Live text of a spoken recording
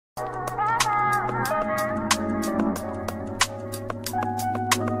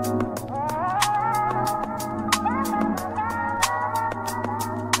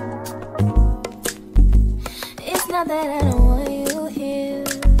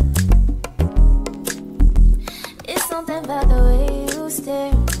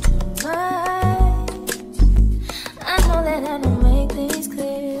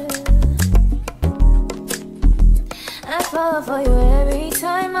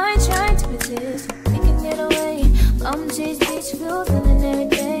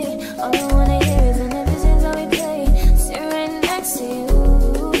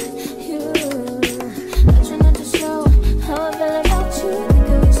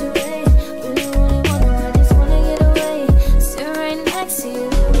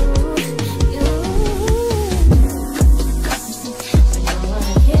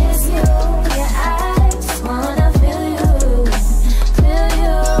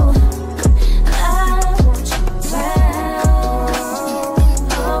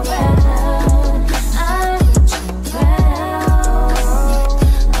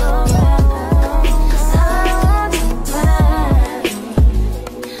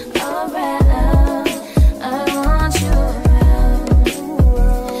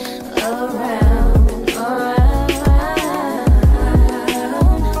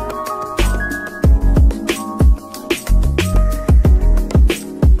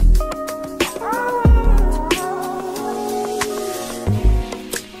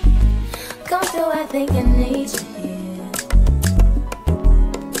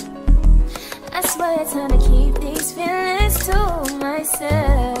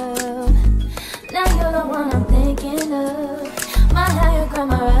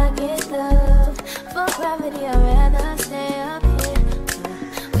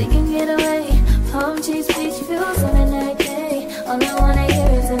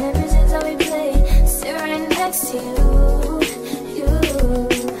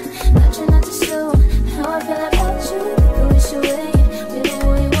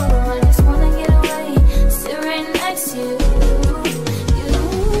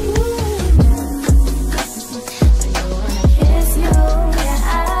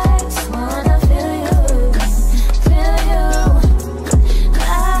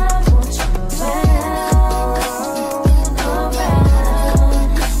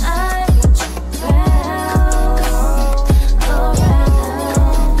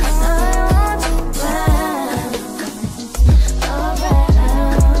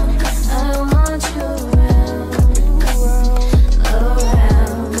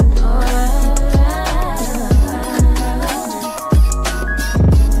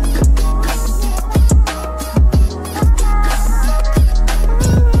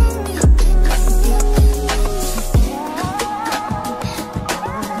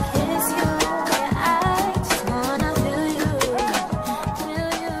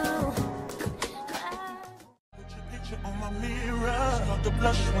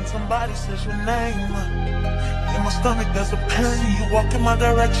is your name? In my stomach there's a pain. You walk in my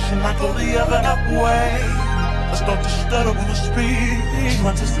direction, I go the other way. I start to stutter when I speak.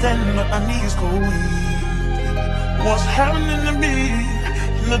 Trying to stand up, my knees go weak. What's happening to me?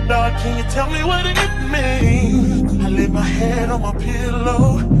 In the dark, can you tell me what it means? I lay my head on my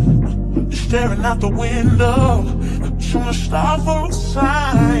pillow, staring out the window, trying to stop for a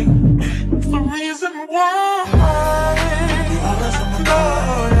sign. It's the reason why you always on my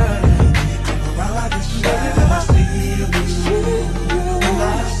mind. You come around like this, baby, when I see you, when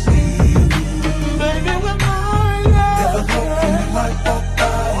I see you, baby, when I never know when you might walk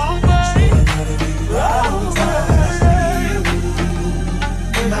by, so I gotta be right on time.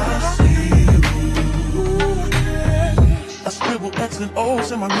 When I see you, I scribble X and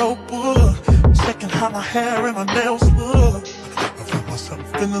O's in my notebook, checking how my hair and my nails look. I find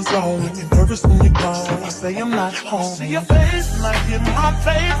myself in the zone, getting nervous when you're gone. I say I'm not home. See your face and I hear my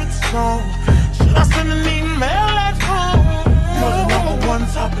favorite song. Should I send an email at home? You're the #1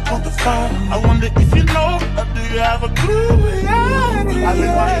 topic on the phone. I wonder if you know, or do you have a clue? Yeah. I lay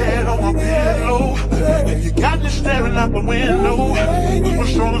my head on my pillow, and you got me staring out the window.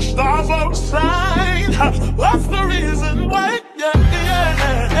 We're trying to start for a sign. What's the reason why? Yeah.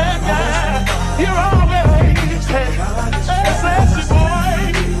 You're always sexy boy.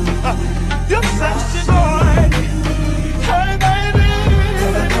 You're sexy boy. Hey baby,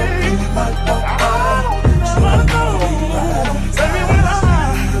 I don't know. Baby, when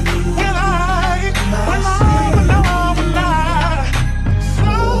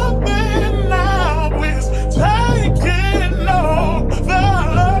something now is taking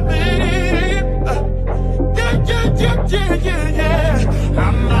over me. Yeah.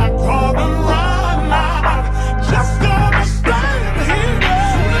 I'm not gonna run now, just gonna stand here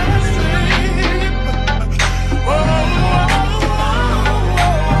and sleep.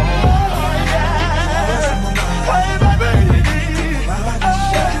 Yeah. Hey baby, I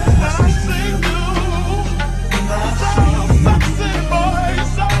see you. So sexy boy,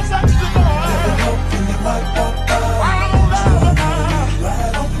 so sexy boy. I don't know,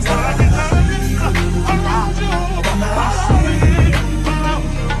 but I can have you around you.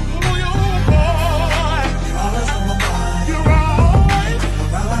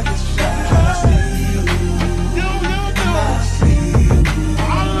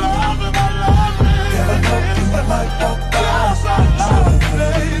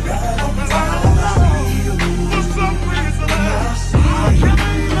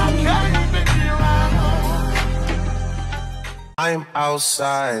 I'm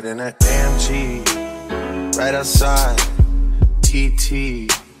outside in an AMG, right outside, TT,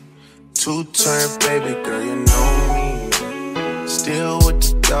 two-turn baby girl, you know me. Still with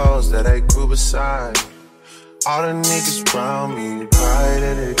the dogs that I grew beside. All the niggas around me, right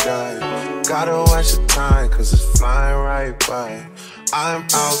at it die. Gotta watch the time, cause it's flying right by. I'm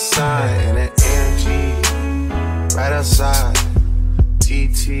outside in an AMG, right outside,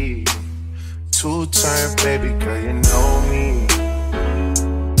 TT, two-turn baby girl, you know me.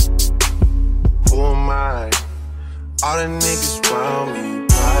 Who am I? All the niggas around me,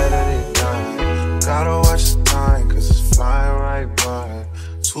 right at it die. Gotta watch the time, cause it's flying right by.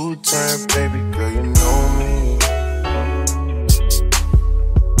 Two-turn baby girl, you know me.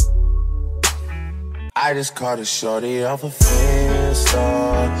 I just caught a shorty off a Finsta.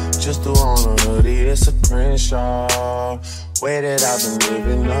 Just threw on a hoodie, it's a print shop. Way that I've been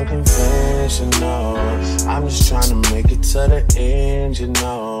living unconventional. I'm just trying to make it to the end, you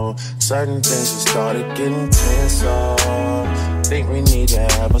know. Certain things have started getting tenser. Think we need to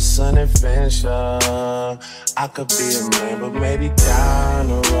have a sun adventure. I could be a man, but maybe down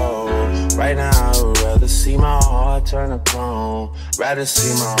the road. Right now I would rather see my heart turn to chrome. Rather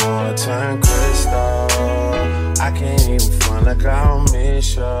see my heart turn crystal. I can't even front like I don't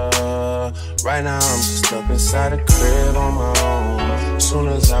miss ya. Right now I'm just stuck inside a crib on my own. Soon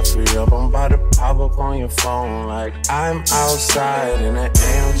as I free up, I'm about to pop up on your phone. Like I'm outside in an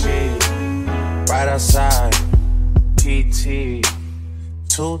AMG, right outside, PT,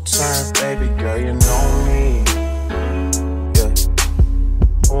 two-turn baby girl, you know me. Yeah,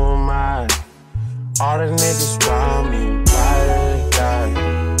 who am I? All the niggas around me, ride or die.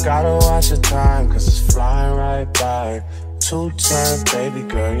 Gotta watch the time, cause it's flying right by. Two-turn baby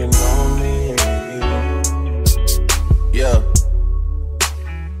girl, you know me. Yeah.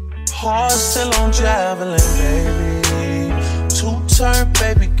 Heart still on javelin, baby. Two-turn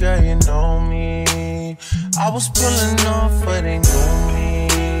baby girl, you know me. I was pulling off, but they knew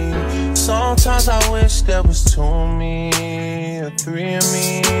me. Sometimes I wish there was two of me, or three of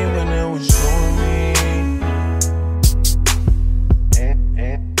me, when it was you and me.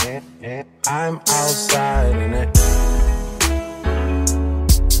 I'm outside in it.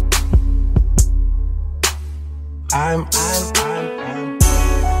 I'm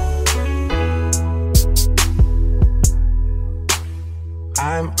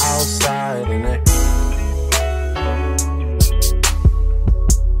outside in it.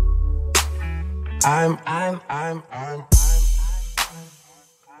 I'm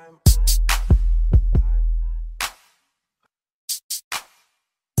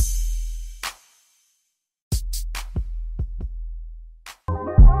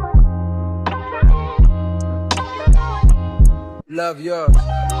Love yours.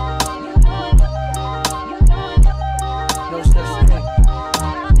 No such thing.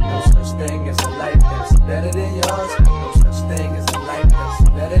 No such thing as a life that's better than yours. No such thing as a life that's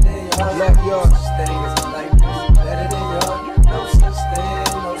better than yours. Love yours. No such thing as a life that's better than yours. No such thing,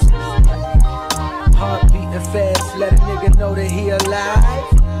 no such thing. Heart beating fast, let a nigga know that he alive.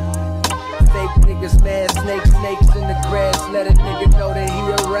 Fake niggas mad, snakes in the grass, let a nigga know that he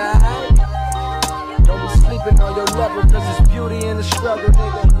arrived. Don't be sleeping on your level, cause it's beauty in the struggle,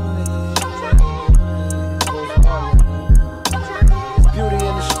 nigga. It's beauty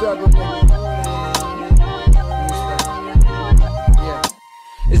in the struggle, nigga. Yeah.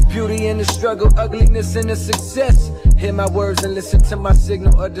 It's beauty in the struggle, ugliness in the success. Hear my words and listen to my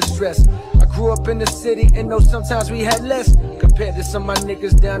signal of distress. I grew up in the city and know sometimes we had less. Compared to some of my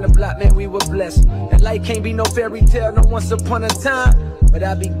niggas down the block, man, we were blessed. And life can't be no fairy tale, no once upon a time. But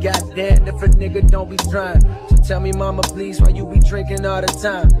I be goddamn if a nigga don't be trying. So tell me, mama, please, why you be drinking all the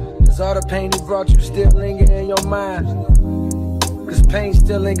time? Cause all the pain he brought you still linger in your mind. Cause pain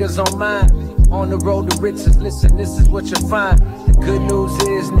still lingers on mine. On the road to riches, listen, this is what you find. The good news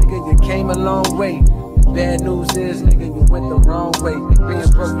is, nigga, you came a long way. The bad news is, nigga, you went the wrong way. Being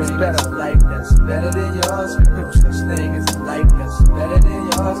broke is better. Life that's better than yours. No such thing as a life that's better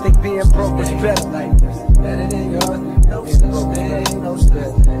than yours. Think being broke is better. Life that's better than yours. No such thing, no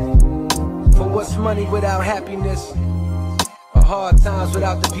such thing. For what's money without happiness? Or hard times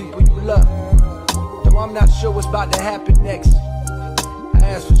without the people you love? Though I'm not sure what's about to happen next.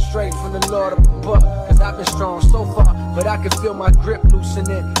 I ask for strength from the Lord up above. Cause I've been strong so far, but I can feel my grip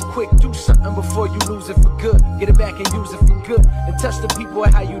loosening. Quick, do something before you lose it for good. Get it back and use it for good. And touch the people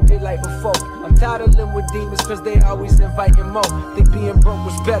how you did like before. I'm tired of living with demons cause they always inviting more. Think being broke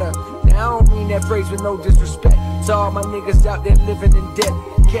was better. Now I don't mean that phrase with no disrespect to all my niggas out there living in debt.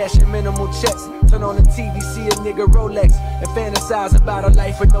 Cashing minimal checks. Turn on the TV, see a nigga Rolex, and fantasize about a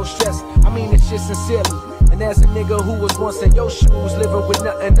life with no stress. I mean this shit sincerely. And as a nigga who was once in your shoes, living with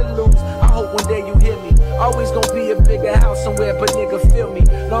nothing to lose, I hope one day you hear me. Always gonna be a bigger house somewhere, but nigga feel me.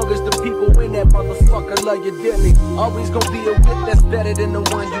 Long as the people in that motherfucker love you dearly. Always gonna be a whip that's better than the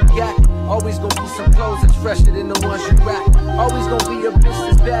one you got. Always gonna be some clothes that's fresher than the ones you rock. Always gonna be a bitch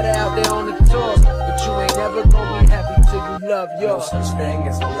that's better out there on the tours. But you ain't never gonna be happy till you love yours. No such thing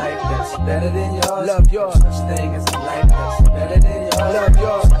as a life that's better than yours. Love yours. No such thing as a life that's better than yours. Love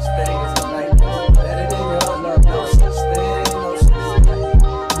yours. No such thing as a life that's better than yours. No such thing, no such thing.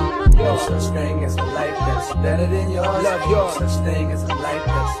 No such thing as a life that's better than yours. Love yours. No such thing as a life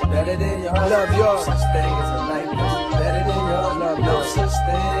that's better than yours. Love yours. No such thing as a life that's better than yours. No such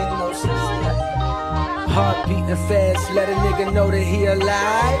thing, no such thing. Heart beating fast, let a nigga know that he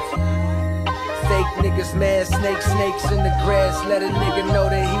alive. Fake niggas mad, snakes in the grass, let a nigga know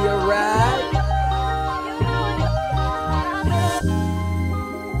that he arrived.